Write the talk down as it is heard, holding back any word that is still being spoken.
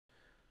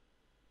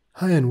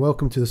Hi and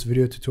welcome to this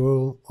video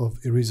tutorial of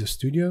Erizos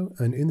Studio,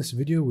 and in this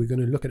video we're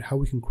going to look at how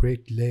we can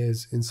create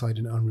layers inside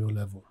an Unreal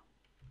level.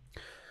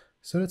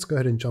 So let's go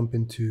ahead and jump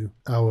into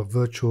our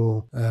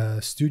virtual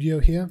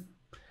studio here.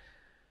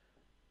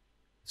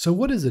 So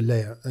what is a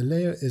layer? A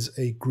layer is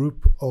a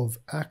group of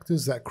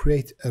actors that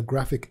create a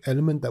graphic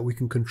element that we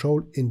can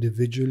control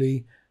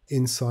individually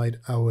inside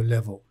our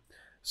level.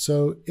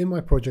 So in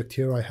my project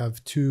here I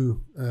have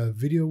two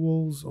video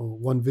walls, or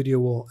one video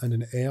wall and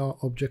an AR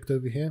object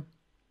over here.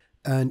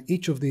 And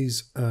each of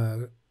these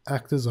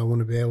actors, I want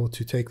to be able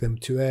to take them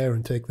to air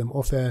and take them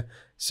off air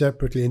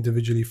separately,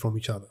 individually from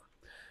each other.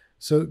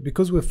 So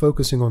because we're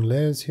focusing on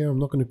layers here, I'm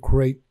not going to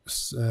create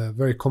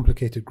very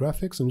complicated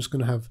graphics. I'm just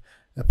going to have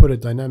put a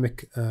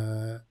dynamic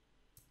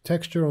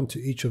texture onto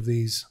each of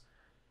these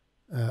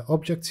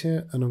objects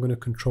here, and I'm going to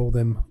control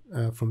them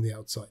from the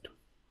outside.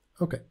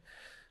 Okay,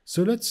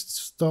 so let's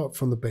start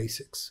from the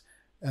basics.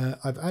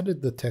 I've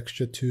added the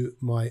texture to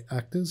my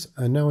actors,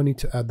 and now I need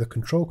to add the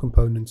control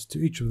components to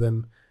each of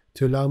them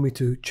to allow me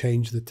to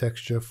change the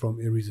texture from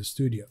Erizos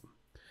Studio.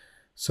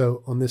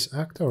 So on this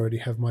actor, I already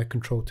have my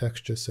control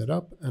texture set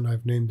up, and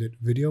I've named it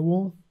video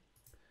wall.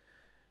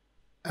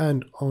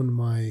 And on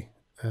my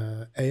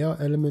AR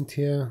element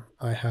here,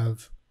 I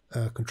have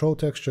a control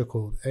texture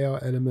called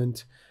AR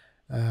element,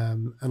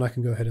 and I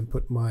can go ahead and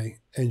put my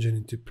engine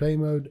into play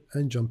mode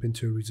and jump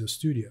into Erizos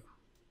Studio.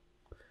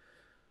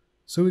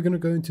 So we're going to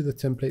go into the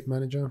template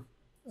manager,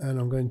 and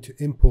I'm going to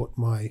import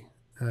my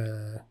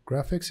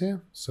graphics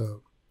here.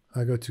 So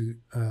I go to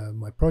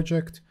my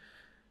project.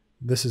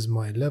 This is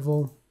my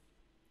level.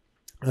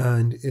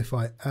 And if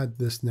I add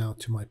this now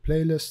to my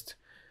playlist,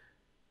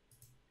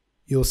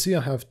 you'll see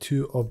I have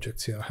two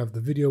objects here. I have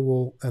the video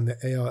wall and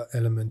the AR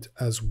element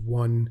as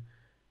one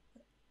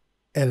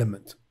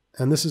element.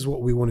 And this is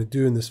what we want to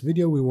do in this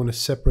video. We want to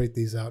separate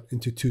these out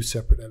into two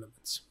separate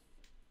elements.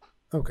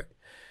 Okay.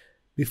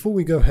 Before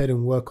we go ahead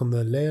and work on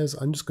the layers,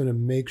 I'm just going to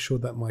make sure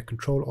that my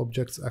control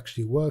objects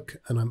actually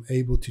work and I'm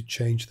able to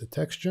change the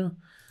texture.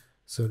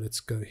 So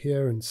let's go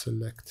here and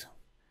select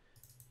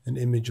an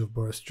image of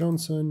Boris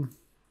Johnson,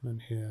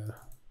 and here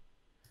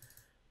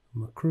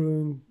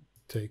Macron,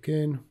 take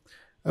in.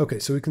 Okay,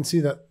 so we can see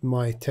that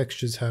my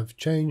textures have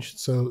changed,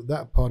 so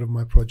that part of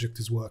my project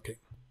is working.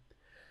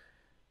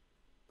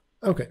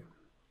 Okay,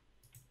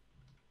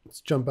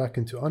 let's jump back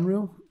into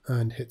Unreal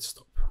and hit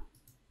stop.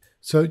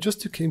 So just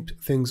to keep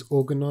things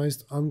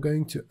organized, I'm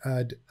going to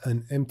add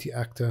an empty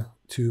actor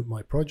to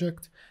my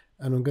project,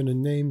 and I'm going to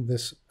name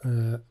this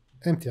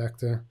empty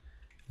actor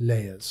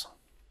layers.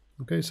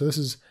 Okay, so this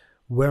is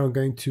where I'm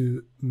going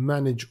to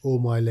manage all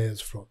my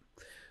layers from.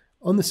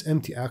 On this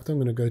empty actor, I'm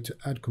going to go to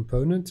add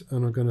component,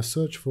 and I'm going to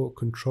search for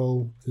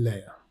control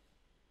layer.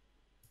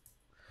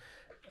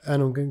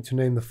 And I'm going to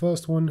name the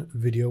first one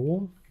video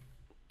wall.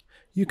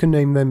 You can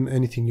name them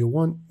anything you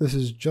want. This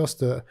is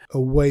just a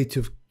way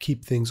to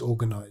keep things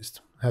organized,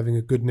 having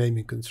a good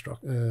naming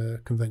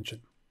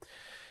convention.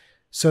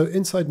 So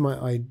inside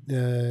my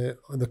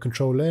the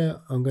control layer,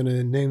 I'm going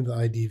to name the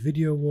ID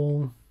video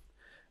wall,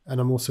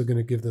 and I'm also going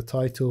to give the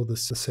title the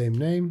same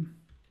name.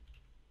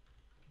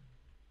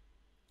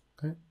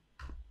 Okay.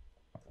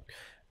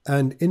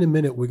 And in a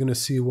minute, we're going to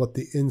see what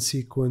the in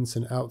sequence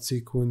and out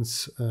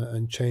sequence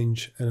and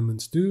change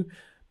elements do.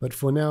 But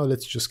for now,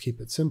 let's just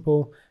keep it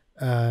simple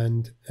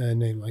and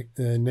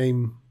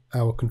name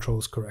our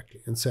controls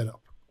correctly and set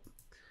up.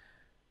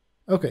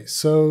 Okay,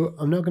 so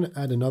I'm now going to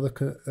add another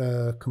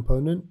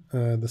component,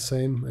 the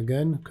same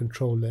again,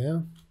 control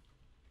layer.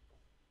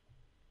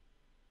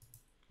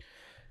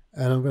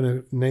 And I'm going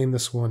to name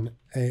this one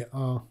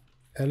AR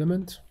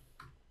element.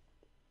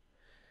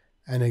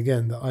 And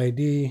again, the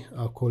ID,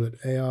 I'll call it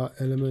AR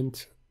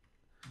element,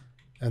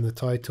 and the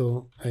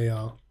title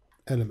AR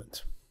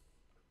element.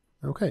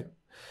 Okay.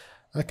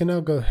 I can now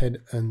go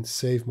ahead and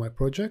save my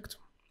project.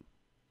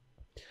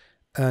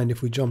 And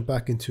if we jump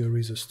back into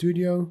Erizos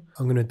Studio,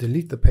 I'm going to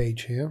delete the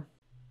page here.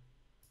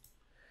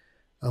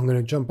 I'm going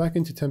to jump back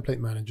into Template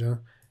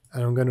Manager,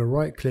 and I'm going to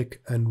right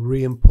click and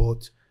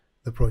re-import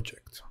the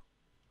project.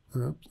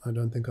 Oops, I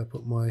don't think I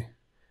put my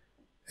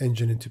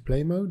engine into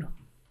play mode.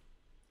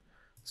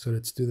 So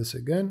let's do this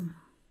again.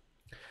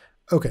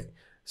 Okay,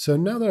 so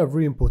now that I've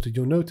re-imported,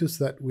 you'll notice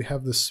that we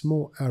have this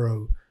small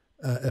arrow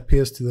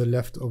appears to the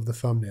left of the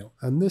thumbnail,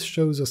 and this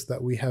shows us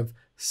that we have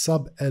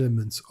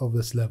sub-elements of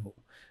this level.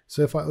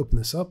 So if I open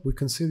this up, we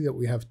can see that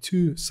we have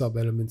two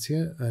sub-elements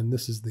here, and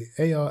this is the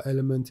AR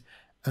element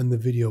and the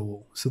video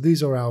wall. So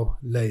these are our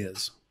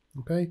layers.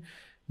 Okay,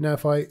 now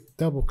if I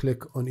double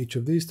click on each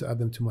of these to add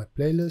them to my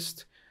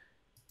playlist,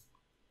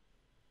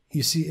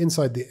 you see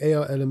inside the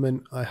AR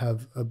element I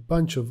have a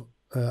bunch of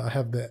I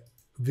have the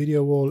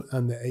video wall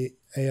and the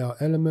AR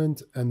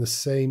element, and the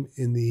same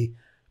in the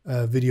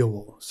video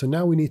wall. So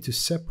now we need to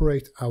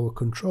separate our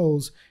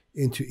controls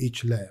into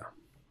each layer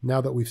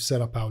now that we've set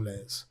up our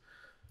layers.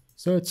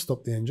 So let's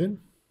stop the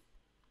engine,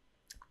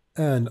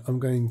 and I'm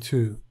going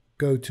to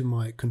go to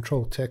my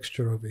control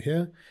texture over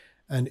here,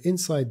 and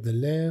inside the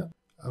layer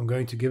I'm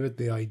going to give it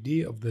the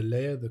ID of the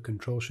layer the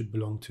control should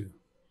belong to.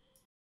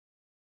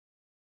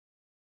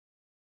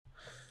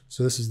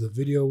 So this is the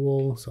video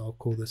wall. So I'll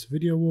call this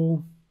video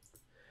wall.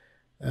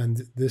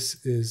 And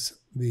this is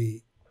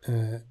the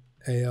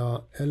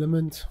AR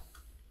element.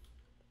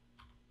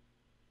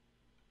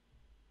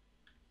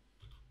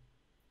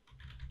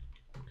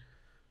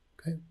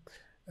 Okay.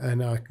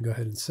 And now I can go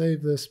ahead and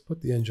save this,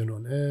 put the engine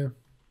on air,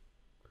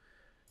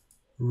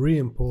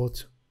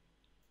 re-import.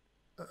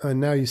 And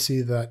now you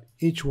see that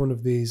each one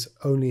of these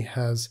only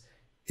has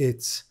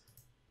its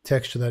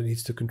texture that it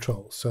needs to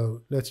control.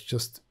 So let's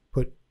just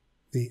put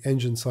the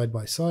engine side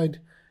by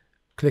side,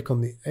 click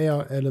on the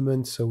AR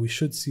element. So we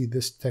should see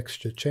this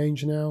texture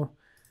change now.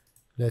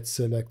 Let's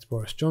select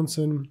Boris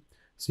Johnson.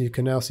 So you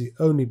can now see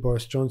only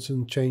Boris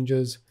Johnson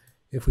changes.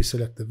 If we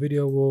select the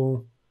video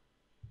wall,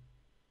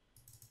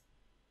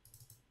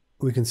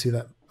 we can see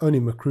that only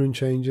Macron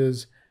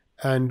changes,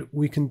 and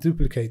we can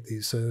duplicate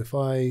these. So if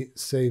I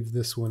save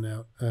this one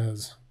out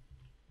as,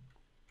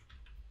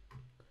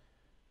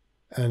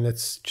 and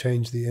let's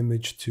change the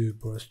image to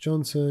Boris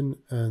Johnson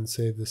and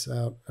save this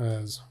out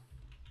as,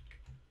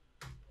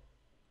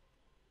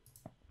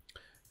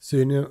 so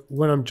you know,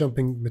 when I'm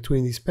jumping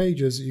between these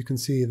pages, you can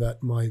see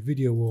that my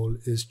video wall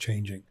is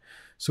changing.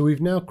 So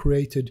we've now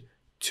created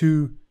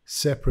two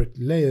separate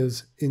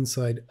layers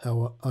inside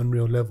our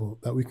Unreal level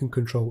that we can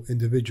control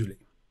individually.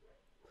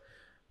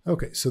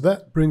 Okay, so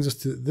that brings us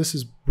to, this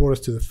has brought us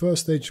to the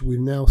first stage. We've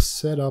now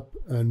set up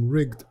and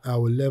rigged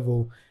our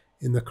level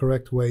in the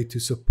correct way to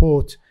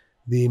support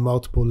the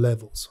multiple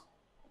levels.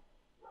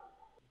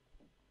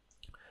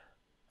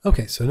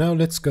 Okay, so now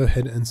let's go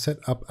ahead and set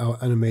up our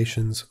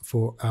animations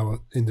for our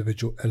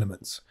individual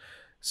elements.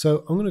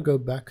 So I'm going to go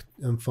back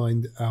and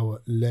find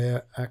our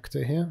layer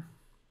actor here.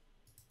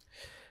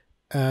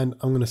 And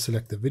I'm going to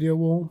select the video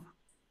wall.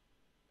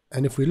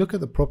 And if we look at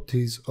the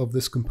properties of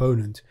this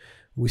component,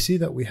 we see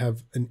that we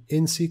have an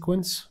in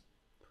sequence,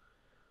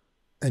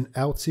 an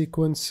out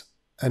sequence,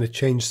 and a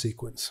change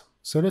sequence.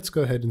 So let's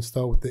go ahead and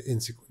start with the in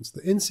sequence.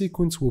 The in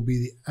sequence will be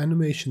the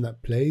animation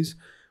that plays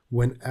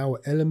when our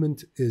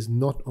element is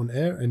not on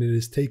air and it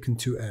is taken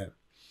to air.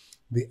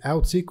 The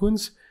out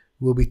sequence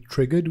will be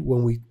triggered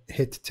when we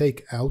hit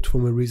take out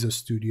from Erizos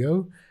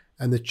Studio,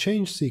 and the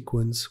change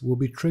sequence will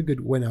be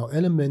triggered when our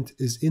element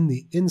is in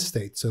the in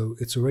state. So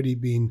it's already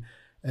been,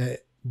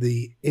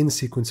 the in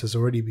sequence has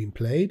already been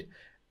played,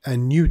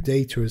 and new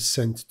data is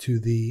sent to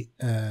the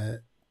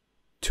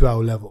to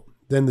our level.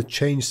 Then the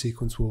change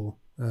sequence will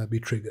be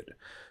triggered.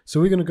 So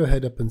we're going to go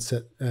ahead up and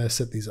set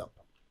these up.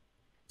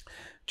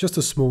 Just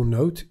a small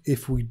note,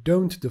 if we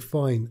don't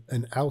define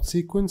an out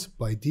sequence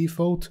by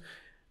default,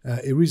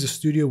 Erizos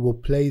Studio will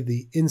play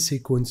the in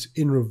sequence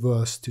in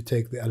reverse to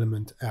take the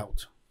element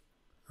out.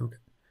 Okay.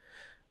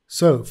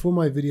 So for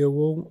my video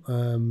wall,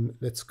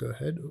 let's go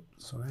ahead.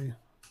 Oops, sorry.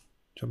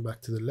 Jump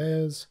back to the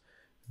layers,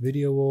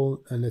 video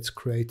wall, and let's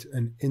create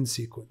an in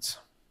sequence.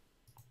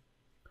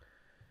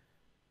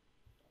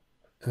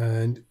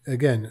 And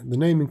again, the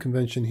naming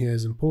convention here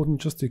is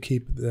important just to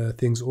keep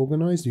things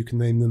organized. You can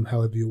name them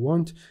however you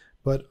want,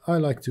 but I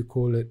like to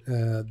call it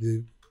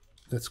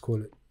let's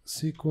call it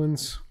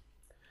sequence,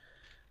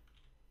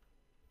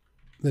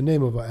 the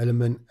name of our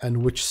element,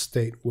 and which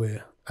state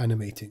we're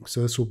animating.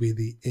 So this will be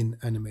the in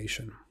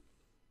animation.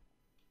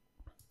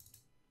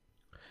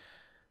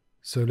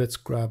 So let's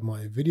grab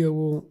my video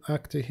wall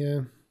actor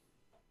here,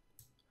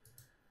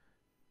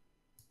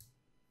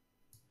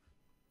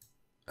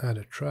 add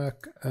a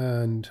track,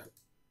 and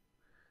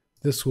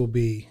this will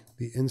be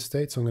the in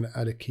state. So I'm going to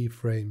add a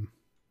keyframe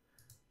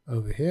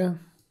over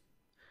here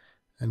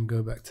and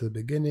go back to the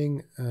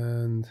beginning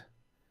and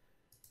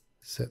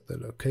set the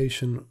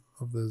location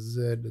of the Z.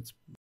 Let's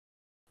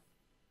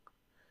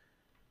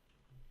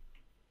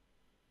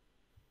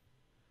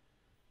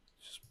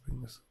just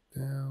bring this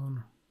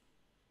down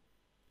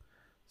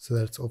so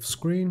that it's off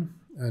screen,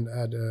 and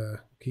add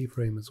a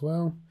keyframe as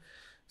well.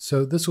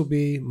 So this will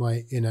be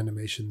my in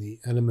animation. The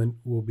element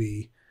will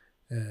be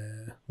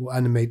will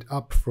animate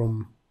up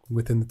from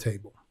within the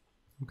table.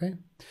 Okay,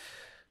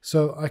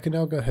 so I can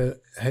now go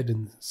ahead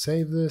and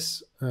save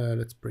this.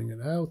 Let's bring it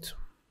out,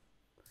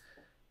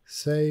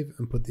 save,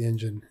 and put the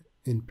engine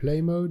in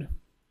play mode.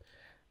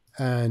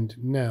 And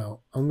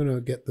now I'm going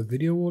to get the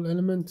video wall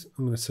element.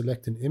 I'm going to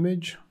select an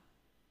image.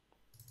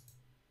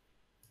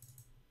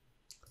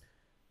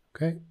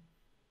 Okay.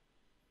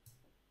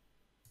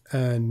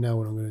 And now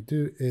what I'm going to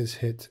do is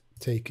hit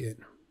take in.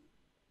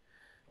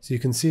 So you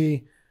can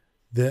see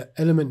the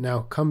element now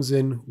comes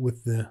in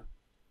with the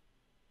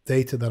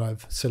data that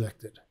I've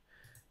selected.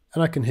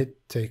 And I can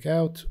hit take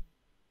out.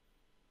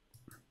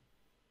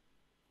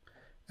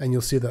 And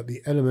you'll see that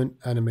the element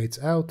animates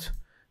out.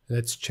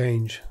 Let's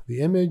change the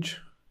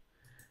image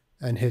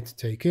and hit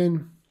take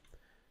in.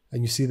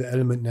 And you see the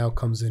element now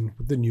comes in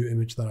with the new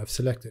image that I've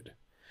selected.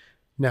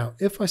 Now,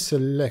 if I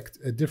select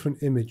a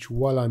different image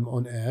while I'm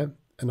on air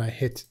and I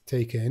hit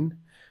take in,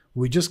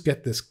 we just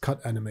get this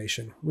cut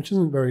animation, which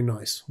isn't very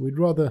nice. We'd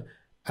rather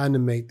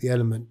animate the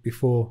element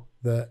before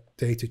the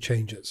data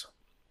changes.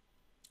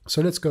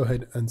 So let's go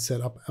ahead and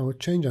set up our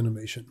change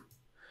animation. I'm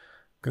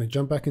going to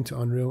jump back into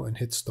Unreal and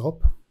hit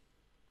stop.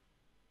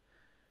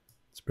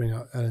 Let's Let's bring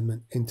our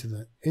element into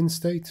the in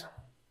state.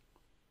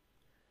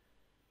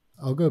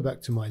 I'll go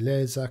back to my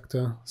layers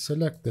actor,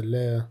 select the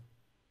layer,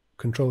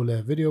 control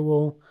layer video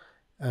wall,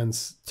 and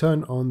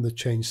turn on the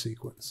change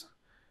sequence.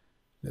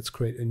 Let's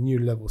create a new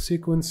level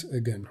sequence.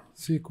 Again,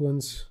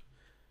 sequence,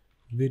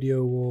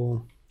 video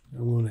wall,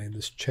 and we'll name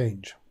this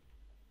change.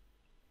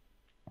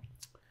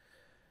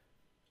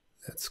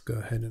 Let's go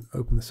ahead and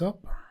open this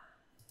up.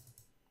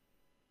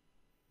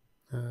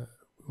 We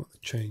want the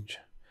change.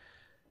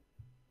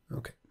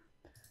 Okay.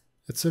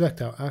 Let's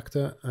select our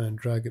actor and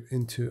drag it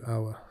into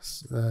our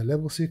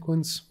level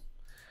sequence.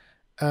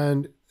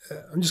 And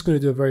I'm just going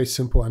to do a very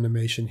simple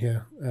animation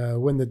here.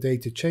 When the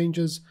data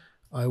changes,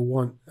 I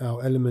want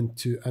our element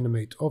to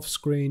animate off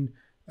screen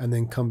and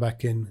then come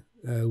back in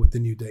with the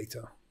new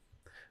data.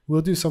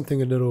 We'll do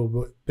something a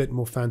little bit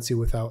more fancy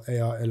with our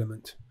AR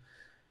element.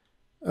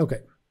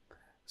 Okay,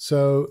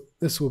 so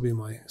this will be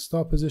my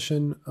start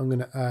position. I'm going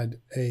to add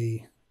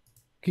a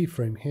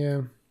keyframe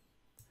here,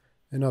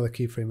 another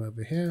keyframe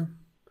over here,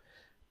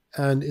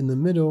 and in the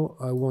middle,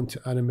 I want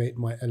to animate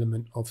my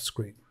element off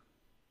screen.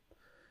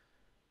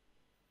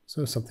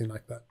 So something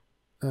like that,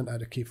 and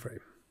add a keyframe.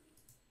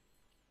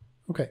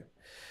 Okay.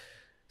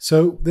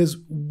 So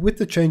with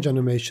the change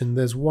animation,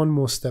 there's one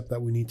more step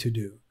that we need to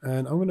do.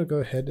 And I'm going to go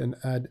ahead and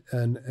add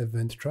an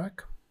event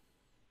track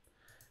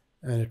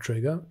and a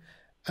trigger.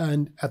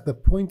 And at the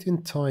point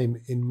in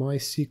time in my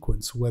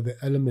sequence where the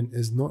element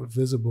is not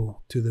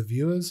visible to the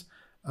viewers,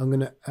 I'm going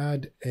to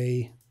add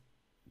a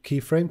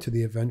keyframe to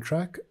the event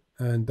track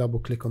and double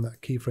click on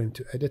that keyframe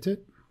to edit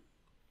it.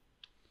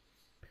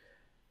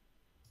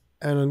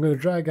 And I'm going to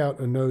drag out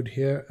a node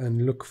here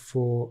and look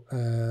for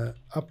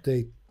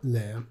update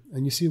layer,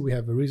 and you see we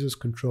have Erizos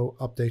control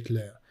update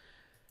layer,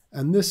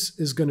 and this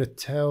is going to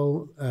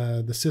tell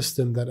the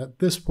system that at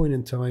this point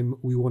in time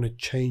we want to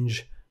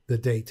change the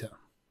data.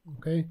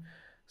 Okay,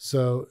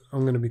 so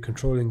I'm going to be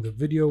controlling the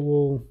video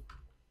wall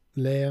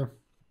layer,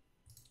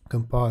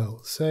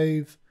 compile,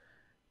 save,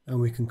 and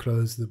we can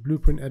close the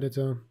blueprint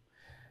editor,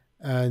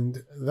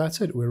 and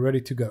that's it. We're ready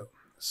to go.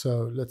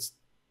 So let's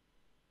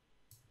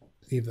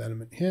leave the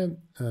element here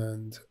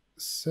and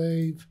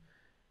save.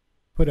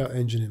 Put our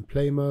engine in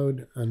play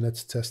mode and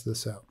let's test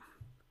this out.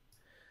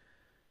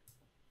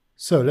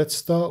 So let's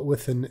start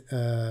with an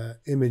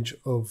image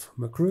of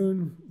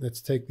Macroon.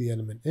 Let's take the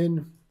element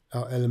in.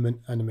 Our element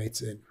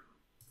animates in.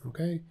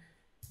 Okay.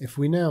 If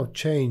we now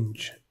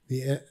change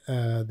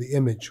the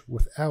image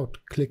without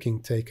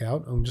clicking take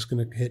out, I'm just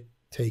going to hit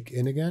take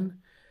in again.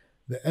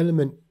 The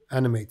element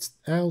animates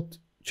out,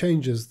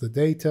 changes the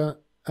data,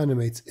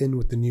 animates in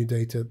with the new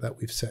data that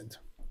we've sent.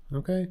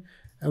 Okay.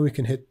 And we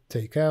can hit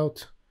take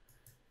out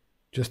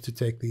just to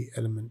take the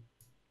element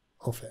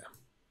off air.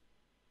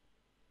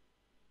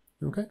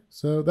 Okay,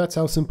 so that's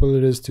how simple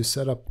it is to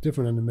set up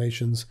different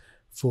animations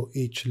for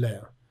each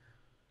layer.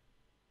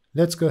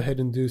 Let's go ahead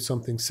and do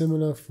something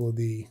similar for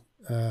the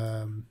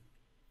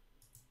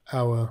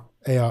our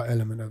AR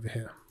element over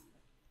here.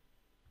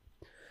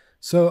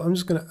 So I'm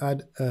just going to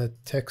add a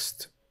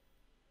text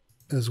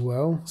as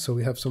well, so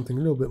we have something a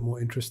little bit more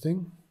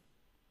interesting.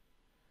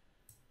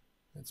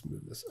 Let's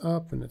move this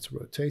up and let's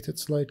rotate it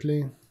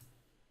slightly.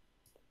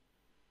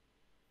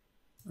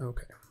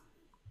 Okay.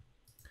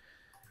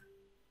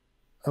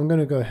 I'm going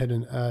to go ahead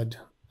and add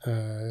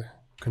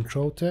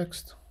control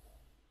text.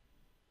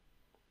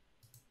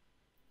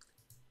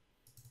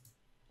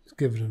 Let's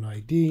give it an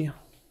ID.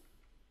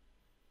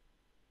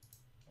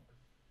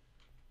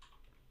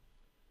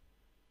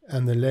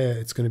 And the layer,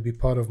 it's going to be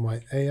part of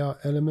my AR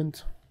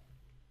element.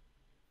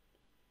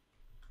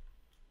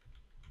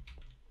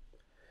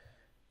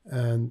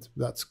 And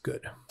that's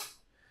good.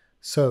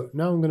 So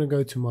now I'm going to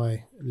go to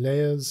my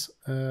layers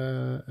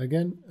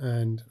again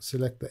and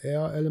select the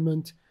AR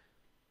element,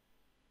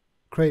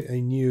 create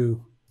a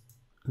new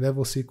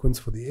level sequence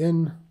for the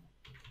in,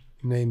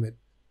 name it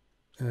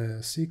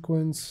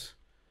sequence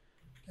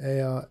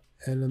AR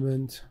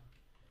element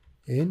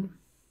in,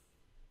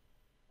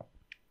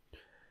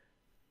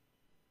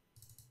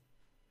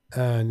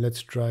 and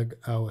let's drag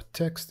our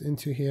text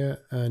into here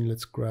and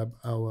let's grab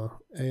our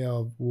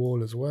AR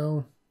wall as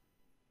well.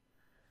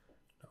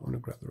 I want to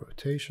grab the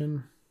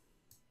rotation.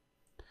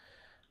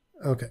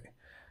 Okay,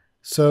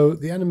 so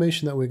the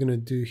animation that we're going to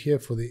do here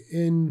for the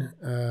in,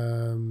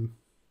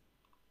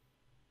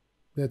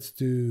 let's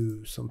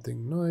do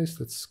something nice.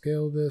 Let's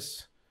scale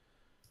this.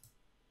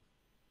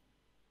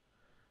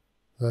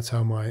 That's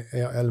how my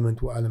AR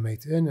element will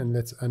animate in, and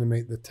let's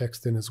animate the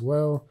text in as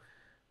well.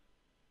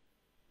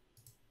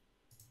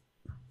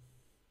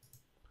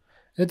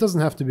 It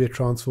doesn't have to be a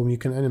transform. You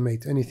can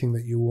animate anything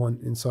that you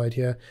want inside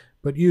here,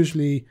 but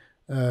usually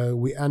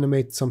we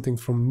animate something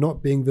from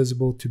not being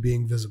visible to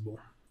being visible.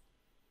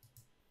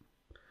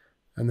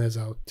 And there's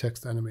our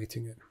text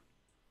animating it.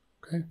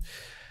 Okay.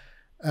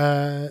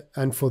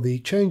 And for the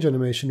change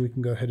animation, we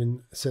can go ahead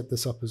and set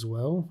this up as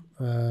well.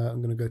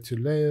 I'm going to go to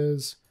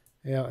layers,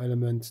 AR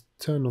element,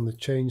 turn on the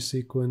change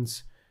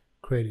sequence,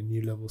 create a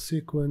new level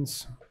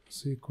sequence,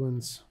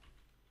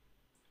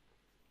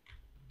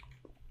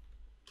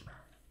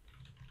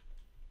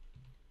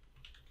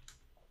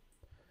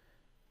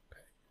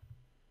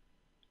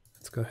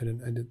 go ahead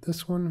and edit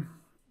this one,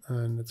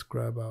 and let's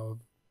grab our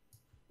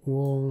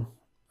wall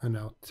and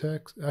our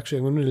text. Actually,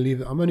 I'm going to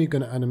leave it. I'm only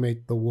going to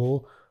animate the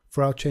wall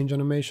for our change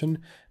animation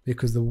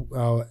because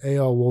our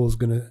AR wall is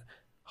going to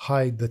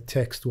hide the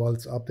text while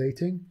it's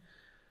updating.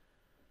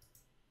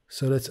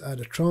 So let's add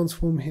a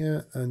transform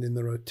here, and in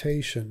the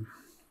rotation,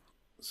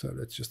 so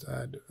let's just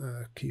add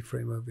a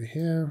keyframe over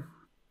here.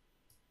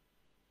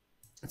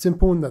 It's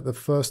important that the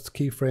first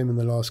keyframe and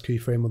the last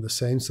keyframe are the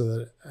same so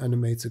that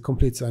it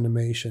completes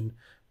animation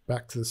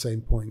back to the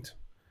same point.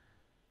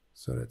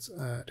 So let's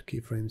add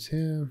keyframes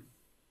here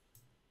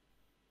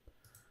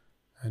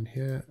and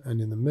here,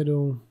 and in the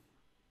middle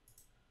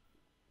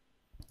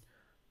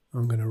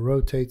I'm going to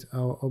rotate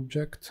our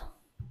object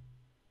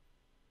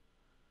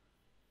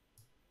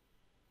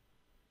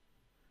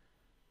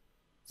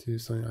to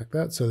something like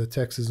that so the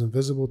text isn't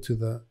visible to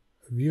the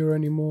viewer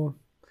anymore.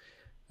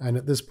 And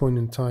at this point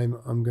in time,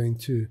 I'm going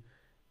to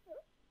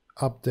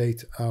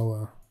update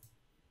our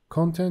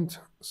content.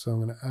 So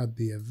I'm going to add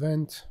the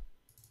event,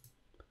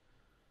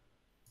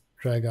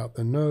 drag out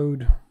the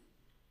node,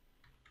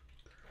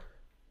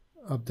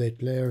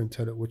 update layer, and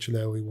tell it which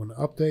layer we want to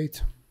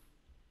update.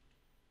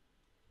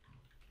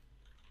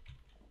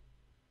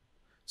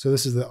 So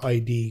this is the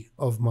ID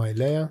of my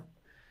layer.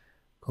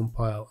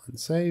 Compile and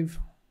save.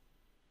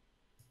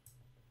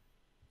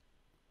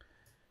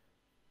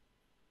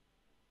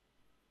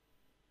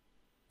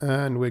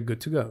 And we're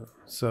good to go.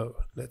 So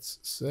let's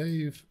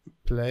save,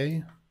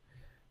 play,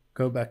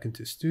 go back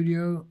into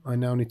Studio. I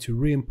now need to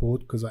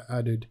re-import because I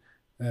added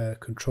a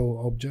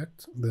control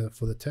object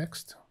for the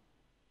text.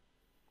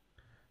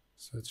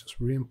 So let's just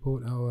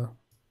re-import our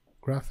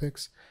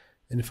graphics.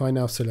 And if I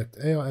now select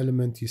AR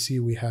element, you see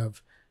we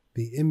have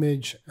the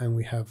image and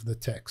we have the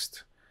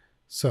text.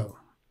 So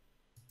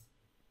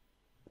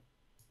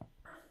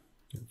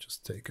I'll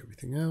just take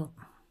everything out.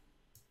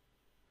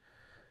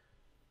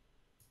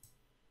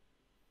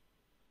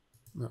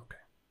 Okay.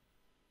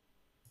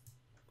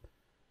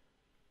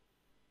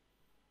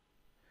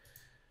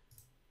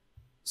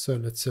 So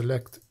let's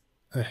select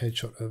a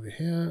headshot over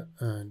here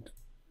and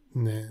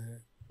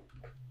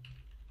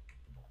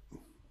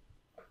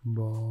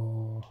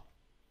Boris.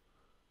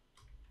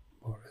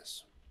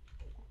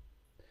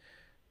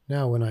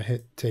 Now when I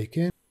hit take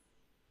in,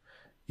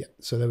 yeah,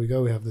 so there we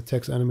go. We have the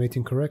text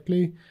animating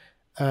correctly.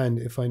 And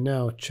if I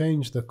now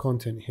change the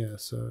content here,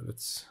 so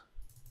let's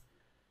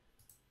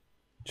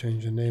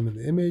change the name of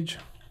the image.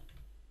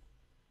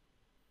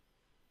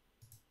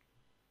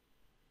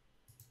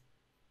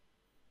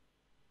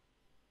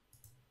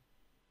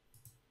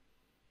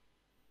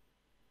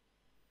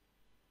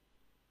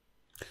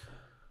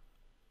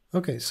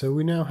 Okay, so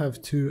we now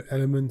have two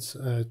elements.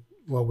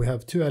 We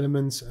have two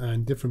elements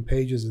and different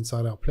pages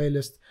inside our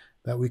playlist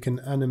that we can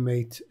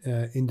animate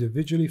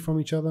individually from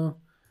each other.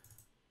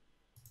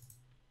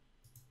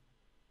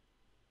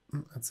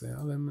 That's the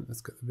element.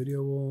 Let's get the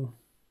video wall.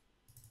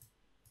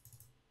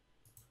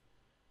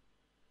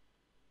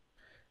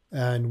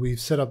 And we've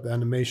set up the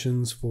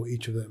animations for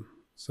each of them.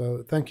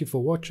 So thank you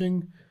for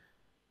watching.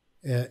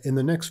 In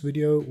the next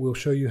video, we'll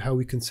show you how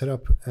we can set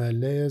up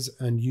layers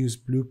and use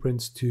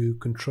blueprints to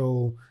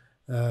control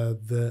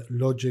the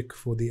logic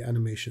for the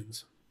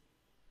animations.